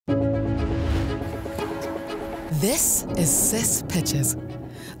This is SIS Pitches,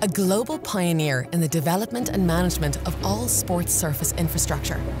 a global pioneer in the development and management of all sports surface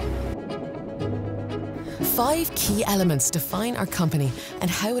infrastructure. 5 key elements define our company and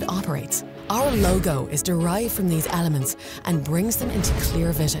how it operates. Our logo is derived from these elements and brings them into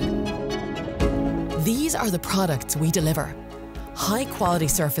clear vision. These are the products we deliver. High-quality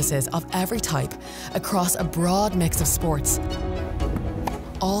surfaces of every type across a broad mix of sports,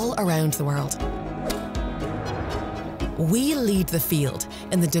 all around the world. We lead the field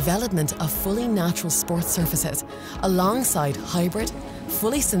in the development of fully natural sports surfaces alongside hybrid,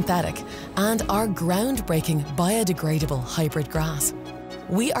 fully synthetic, and our groundbreaking biodegradable hybrid grass.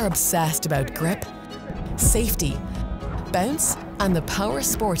 We are obsessed about grip, safety, bounce, and the power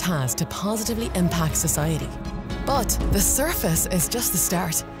sport has to positively impact society. But the surface is just the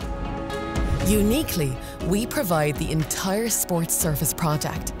start. Uniquely, we provide the entire sports surface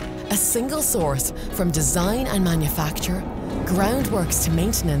project, a single source from design and manufacture, groundworks to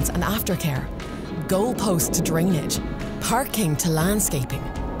maintenance and aftercare, goalposts to drainage, parking to landscaping,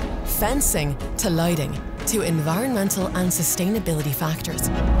 fencing to lighting, to environmental and sustainability factors.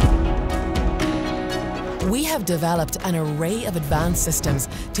 We have developed an array of advanced systems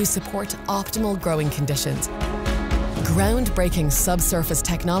to support optimal growing conditions. Groundbreaking subsurface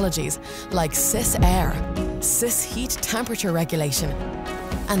technologies like SIS Air, SIS Heat Temperature Regulation,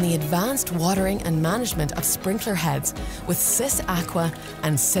 and the advanced watering and management of sprinkler heads with SIS Aqua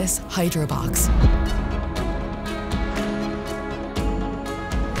and SIS Hydrobox.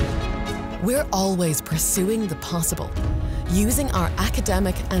 We're always pursuing the possible, using our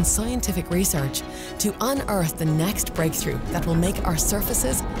academic and scientific research to unearth the next breakthrough that will make our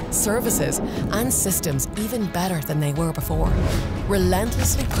surfaces, services, and systems even better than they were before.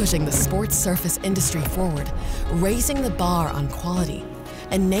 Relentlessly pushing the sports surface industry forward, raising the bar on quality,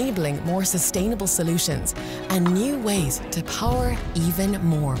 enabling more sustainable solutions and new ways to power even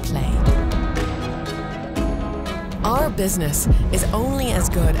more play. Our business is only as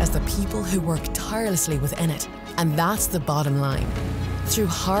good as the people who work tirelessly within it, and that's the bottom line. Through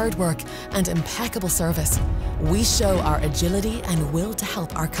hard work and impeccable service, we show our agility and will to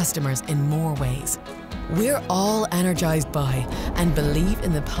help our customers in more ways. We're all energized by and believe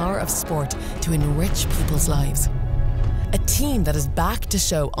in the power of sport to enrich people's lives. A team that is back to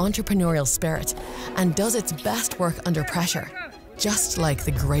show entrepreneurial spirit and does its best work under pressure, just like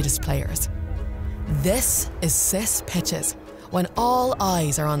the greatest players. This is SIS Pitches, when all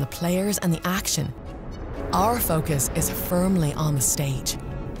eyes are on the players and the action. Our focus is firmly on the stage.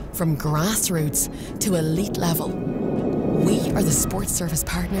 From grassroots to elite level, we are the sports service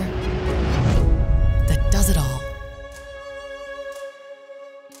partner that does it all.